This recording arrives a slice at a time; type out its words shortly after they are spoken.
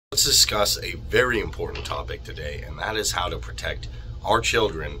Let's discuss a very important topic today, and that is how to protect our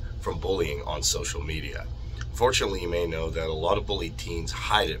children from bullying on social media. Unfortunately, you may know that a lot of bullied teens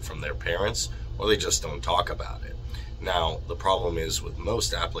hide it from their parents, or they just don't talk about it. Now, the problem is with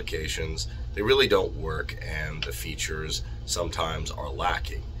most applications, they really don't work and the features sometimes are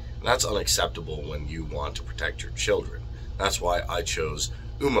lacking. And that's unacceptable when you want to protect your children. That's why I chose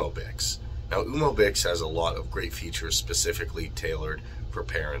UMOBIX. Now, UMOBIX has a lot of great features specifically tailored for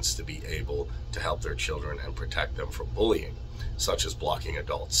parents to be able to help their children and protect them from bullying, such as blocking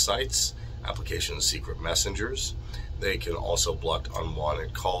adult sites, application secret messengers. They can also block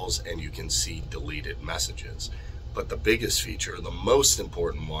unwanted calls, and you can see deleted messages. But the biggest feature, the most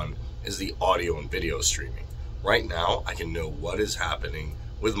important one, is the audio and video streaming. Right now, I can know what is happening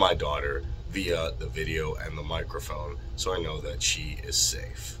with my daughter via the video and the microphone, so I know that she is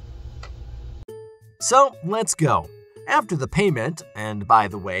safe. So let's go. After the payment, and by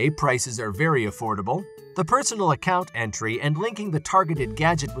the way, prices are very affordable, the personal account entry and linking the targeted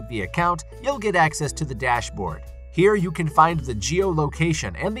gadget with the account, you'll get access to the dashboard. Here you can find the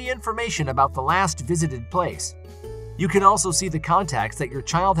geolocation and the information about the last visited place. You can also see the contacts that your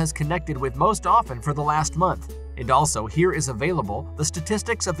child has connected with most often for the last month. And also, here is available the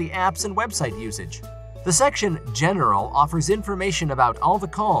statistics of the apps and website usage. The section General offers information about all the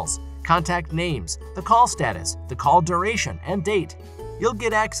calls, contact names, the call status, the call duration, and date. You'll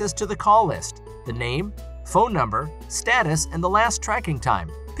get access to the call list, the name, phone number, status, and the last tracking time.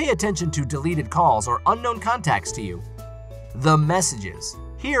 Pay attention to deleted calls or unknown contacts to you. The messages.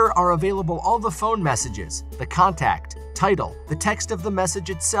 Here are available all the phone messages, the contact, title, the text of the message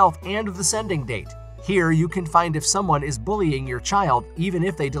itself, and the sending date. Here you can find if someone is bullying your child, even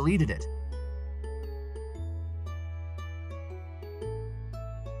if they deleted it.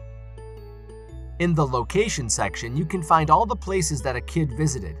 In the location section, you can find all the places that a kid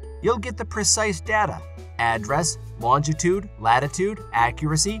visited. You'll get the precise data: address, longitude, latitude,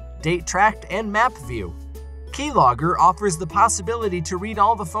 accuracy, date tracked, and map view. Keylogger offers the possibility to read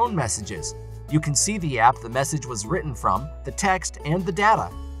all the phone messages. You can see the app the message was written from, the text, and the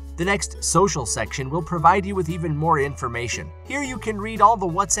data. The next social section will provide you with even more information. Here you can read all the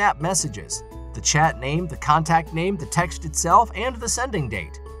WhatsApp messages, the chat name, the contact name, the text itself, and the sending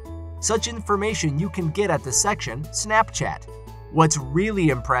date. Such information you can get at the section Snapchat. What's really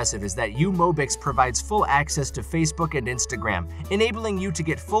impressive is that UMOBIX provides full access to Facebook and Instagram, enabling you to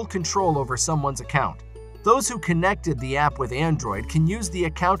get full control over someone's account. Those who connected the app with Android can use the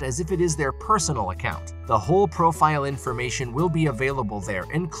account as if it is their personal account. The whole profile information will be available there,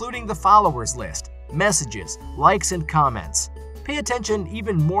 including the followers list, messages, likes, and comments. Pay attention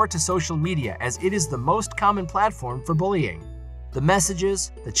even more to social media, as it is the most common platform for bullying. The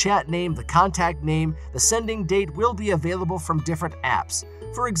messages, the chat name, the contact name, the sending date will be available from different apps.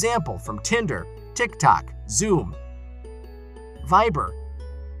 For example, from Tinder, TikTok, Zoom, Viber,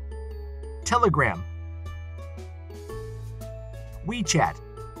 Telegram, WeChat,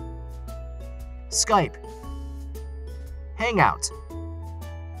 Skype, Hangouts,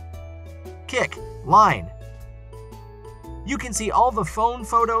 Kik, Line. You can see all the phone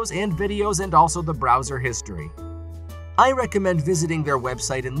photos and videos and also the browser history. I recommend visiting their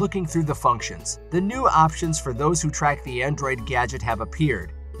website and looking through the functions. The new options for those who track the Android gadget have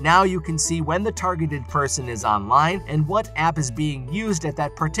appeared. Now you can see when the targeted person is online and what app is being used at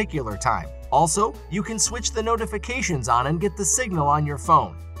that particular time. Also, you can switch the notifications on and get the signal on your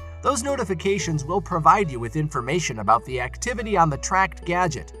phone. Those notifications will provide you with information about the activity on the tracked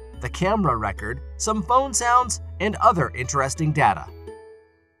gadget, the camera record, some phone sounds, and other interesting data.